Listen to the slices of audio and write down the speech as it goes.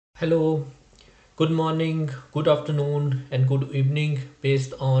Hello, good morning, good afternoon, and good evening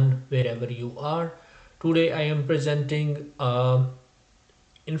based on wherever you are. Today I am presenting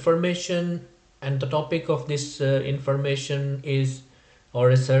information, and the topic of this information is or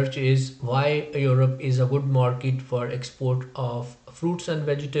research is why Europe is a good market for export of fruits and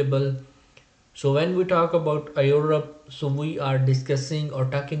vegetable. So when we talk about Europe, so we are discussing or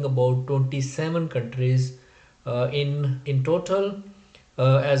talking about 27 countries in total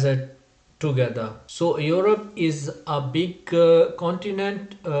as a together. So Europe is a big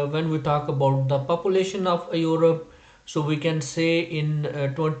continent. When we talk about the population of Europe, so we can say in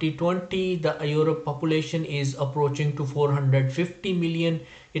 2020 the Europe population is approaching to 450 million.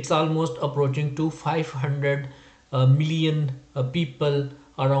 It's almost approaching to 500 million people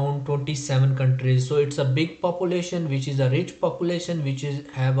around 27 countries. So it's a big population, which is a rich population, which is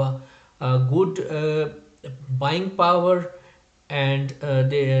have a good buying power, and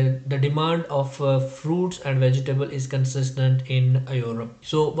the demand of fruits and vegetable is consistent in Europe.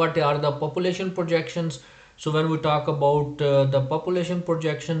 So what are the population projections? So when we talk about the population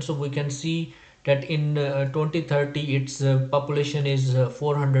projections, so we can see that in 2030 its population is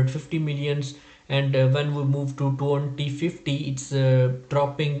 450 millions, and when we move to 2050 it's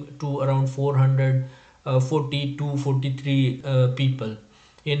dropping to around 440 to 43 people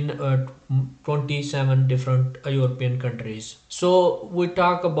in 27 different European countries. So we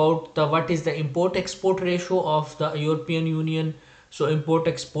talk about the what is the import export ratio of the European Union. So import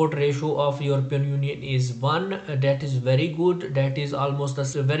export ratio of European Union is 1. That is very good. That is almost a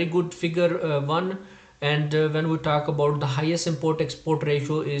very good figure, 1. And when we talk about the highest import export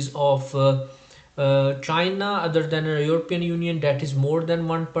ratio is of China, other than the European Union, that is more than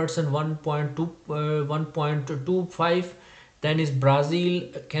 1%, 1.25. Then is Brazil,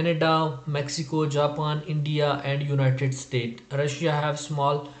 Canada, Mexico, Japan, India, and United States. Russia have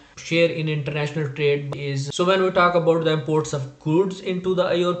small share in international trade is. So when we talk about the imports of goods into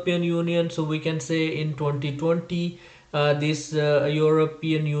the European Union, so we can say in 2020 this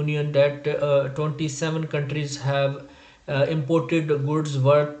European Union that 27 countries have imported goods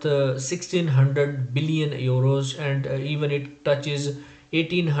worth 1600 billion euros, and even it touches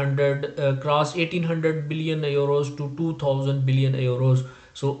 1800 cross 1800 billion euros to 2000 billion euros.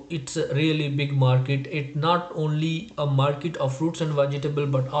 So it's a really big market. It's not only a market of fruits and vegetable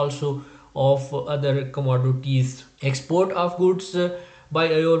but also of other commodities. Export of goods by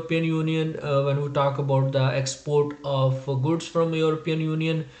a European Union. When we talk about the export of goods from European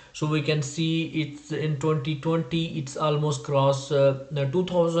Union, so we can see it's in 2020 it's almost crossed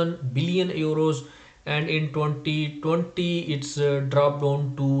 2000 billion euros, and in 2020 it's dropped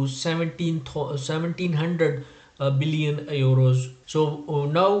down to 1700 billion euros. So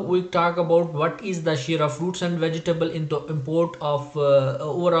now we talk about what is the share of fruits and vegetable in the import of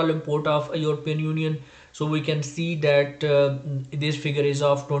overall import of a European Union. So we can see that this figure is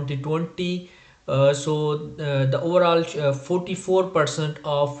of 2020. The overall 44%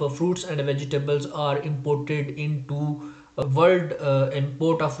 of fruits and vegetables are imported into world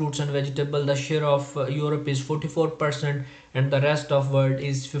import of fruits and vegetable. The share of Europe is 44%, and the rest of world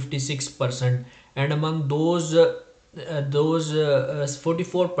is 56%. And among those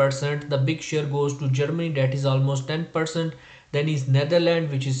 44%, the big share goes to Germany, that is almost 10%. Then is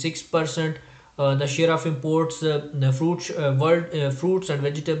Netherlands, which is 6%. The share of imports, fruits and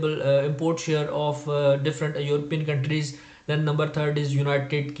vegetable import share of different European countries. Then number third is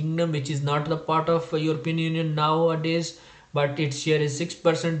United Kingdom, which is not the part of European Union nowadays, but its share is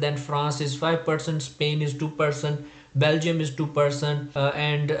 6%. Then France is 5%, Spain is 2%, Belgium is 2%,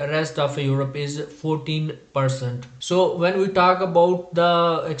 and rest of Europe is 14%. So when we talk about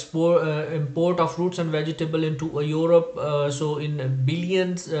the import of fruits and vegetable into Europe, so in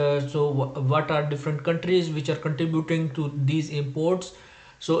billions, what are different countries which are contributing to these imports?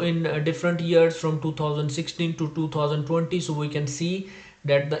 So in different years from 2016 to 2020, so we can see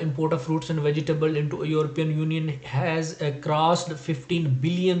that the import of fruits and vegetable into European Union has crossed 15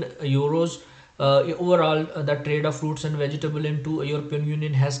 billion euros. Overall, the trade of fruits and vegetable into European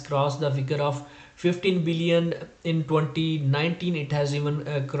Union has crossed the figure of 15 billion. In 2019 it has even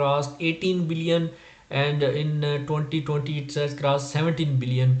crossed 18 billion, and in 2020 it has crossed 17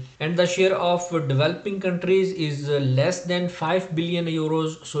 billion. And the share of developing countries is less than 5 billion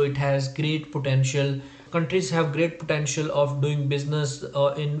euros, so it has great potential. Countries have great potential of doing business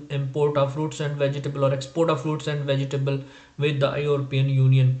in import of fruits and vegetable or export of fruits and vegetable with the European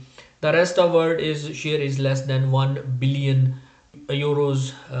Union. The rest of world is share is less than 1 billion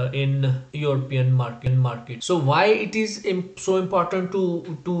euros in European market. So why it is so important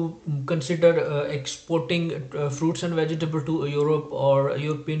to consider exporting fruits and vegetables to Europe or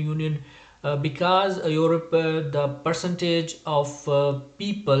European Union? Because Europe, the percentage of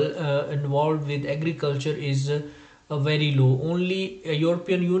people involved with agriculture is very low. Only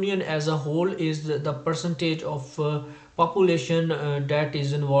European Union as a whole is the percentage of population that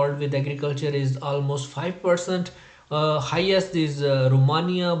is involved with agriculture is almost 5%. Highest is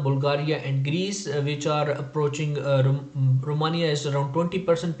Romania, Bulgaria, and Greece, which are approaching. Romania is around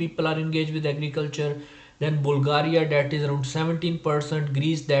 20% people are engaged with agriculture. Then Bulgaria, that is around 17%.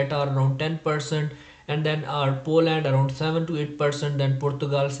 Greece, that are around 10%, and then our Poland around 7 to 8%. Then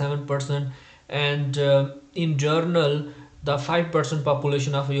Portugal 7%, and in general the 5%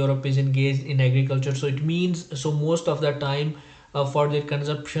 population of Europe is engaged in agriculture. So it means, so most of the time for their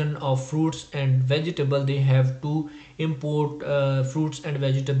consumption of fruits and vegetable, they have to import fruits and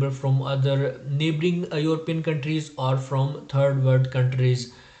vegetable from other neighboring European countries or from third world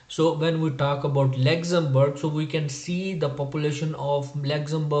countries. So when we talk about Luxembourg, so we can see the population of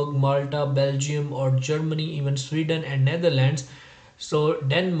Luxembourg, Malta, Belgium, or Germany, even Sweden and Netherlands. So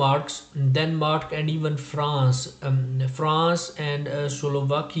Denmark, and even France and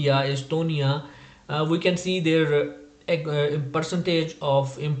Slovakia, Estonia, we can see their percentage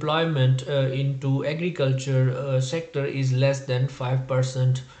of employment into agriculture sector is less than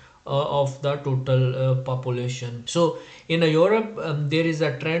 5% of the total population. So in Europe, there is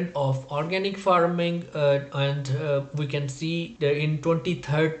a trend of organic farming, and we can see that in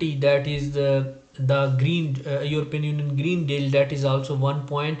 2030, that is the green European Union Green Deal. That is also one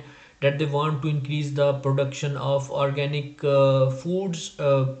point, that they want to increase the production of organic foods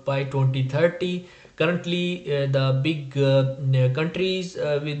by 2030. Currently, the big countries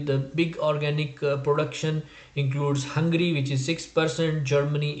with the big organic production includes Hungary, which is 6%,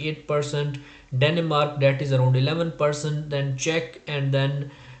 Germany 8%, Denmark, that is around 11%, then Czech, and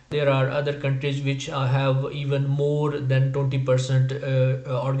then there are other countries which have even more than 20%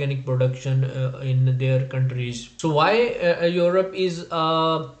 organic production in their countries. So why Europe is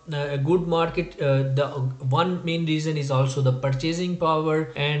a good market? The one main reason is also the purchasing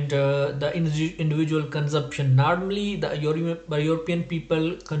power and the individual consumption. Normally, the European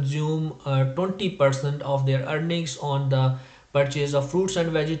people consume 20% of their earnings on the purchase of fruits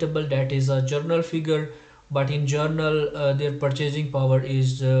and vegetables. That is a journal figure, but in general their purchasing power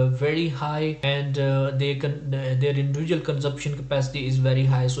is very high, and their individual consumption capacity is very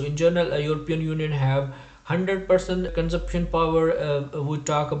high. So in general, European Union have 100% consumption power. We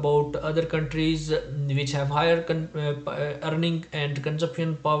talk about other countries which have higher earning and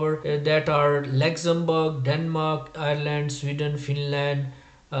consumption power, that are Luxembourg, Denmark, Ireland, Sweden, Finland,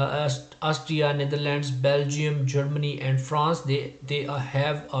 Austria, Netherlands, Belgium, Germany, and France. They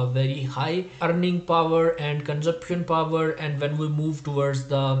have a very high earning power and consumption power. And when we move towards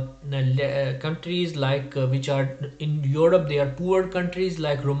the countries like which are in Europe, they are poor countries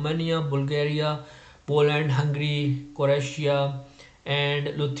like Romania, Bulgaria, Poland, Hungary, Croatia,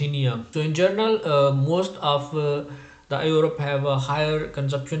 and Lithuania. So in general, most of the Europe have a higher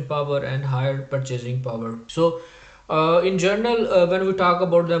consumption power and higher purchasing power. So in general, when we talk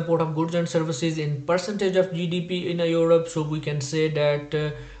about the import of goods and services in percentage of GDP in Europe, so we can say that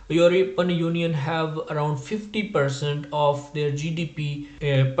European Union have around 50% of their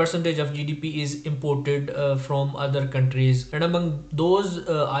GDP, percentage of GDP is imported from other countries. And among those,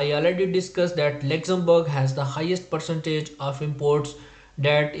 I already discussed that Luxembourg has the highest percentage of imports,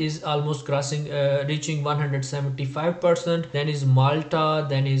 that is almost crossing reaching 175%. Then is Malta,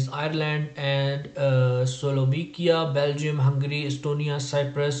 then is Ireland, and Slovakia, Belgium, Hungary, Estonia,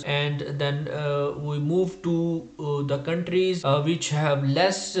 Cyprus. And then we move to the countries which have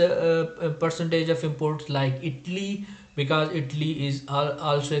less percentage of imports, like Italy, because Italy is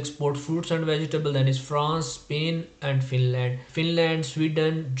also export fruits and vegetables. Then is France, Spain, and Finland,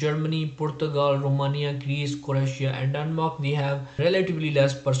 Sweden, Germany, Portugal, Romania, Greece, Croatia, and Denmark. They have relatively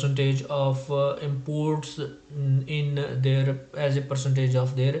less percentage of imports in their as a percentage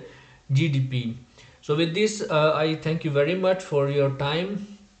of their GDP. So with this, I thank you very much for your time,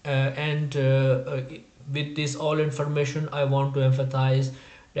 and with this all information, I want to emphasize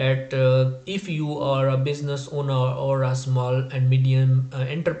that if you are a business owner or a small and medium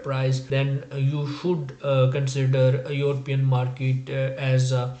enterprise, then you should consider a European market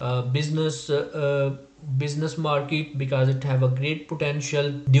as a business market, because it have a great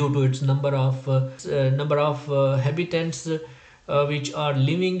potential due to its number of habitants, which are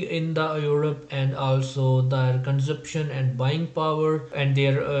living in the Europe, and also their consumption and buying power and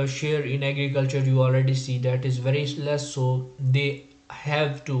their share in agriculture, you already see that is very less. So they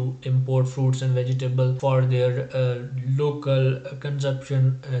have to import fruits and vegetables for their local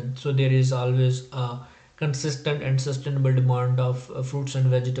consumption. So there is always a consistent and sustainable demand of fruits and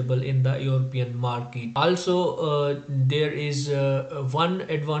vegetable in the European market. Also, there is one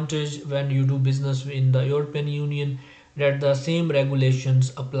advantage when you do business in the European Union, that the same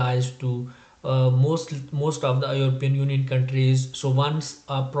regulations applies to most of the European Union countries. So once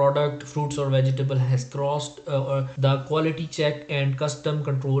a product, fruits or vegetable, has crossed the quality check and custom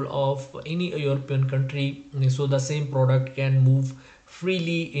control of any European country, so the same product can move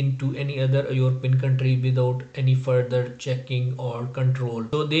freely into any other European country without any further checking or control.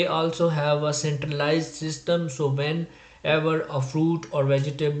 So they also have a centralized system. So whenever a fruit or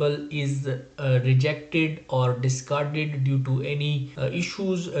vegetable is rejected or discarded due to any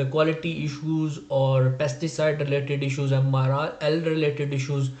issues, quality issues or pesticide related issues, MRL related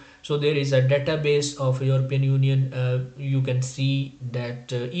issues, so there is a database of European Union. You can see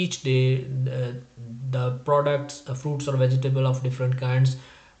that each day the products, fruits or vegetable of different kinds,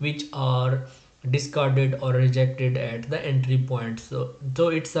 which are discarded or rejected at the entry point. So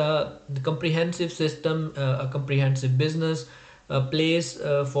it's a comprehensive system, a comprehensive business, a place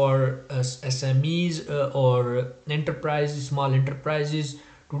for SMEs or enterprises, small enterprises,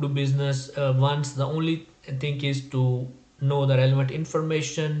 to do business. Once the only thing is to know the relevant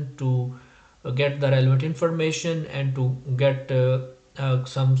information, to get the relevant information, and to get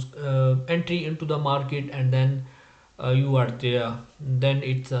some entry into the market, and then you are there, then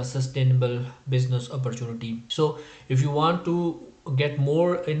it's a sustainable business opportunity. So if you want to get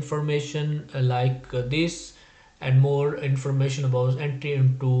more information like this, and more information about entry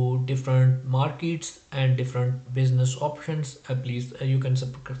into different markets and different business options, please you can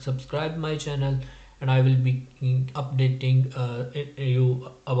subscribe my channel, and I will be updating you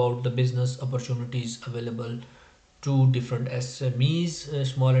about the business opportunities available to different SMEs,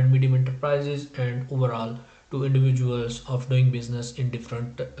 small and medium enterprises, and overall to individuals of doing business in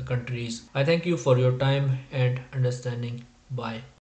different countries. I thank you for your time and understanding. Bye.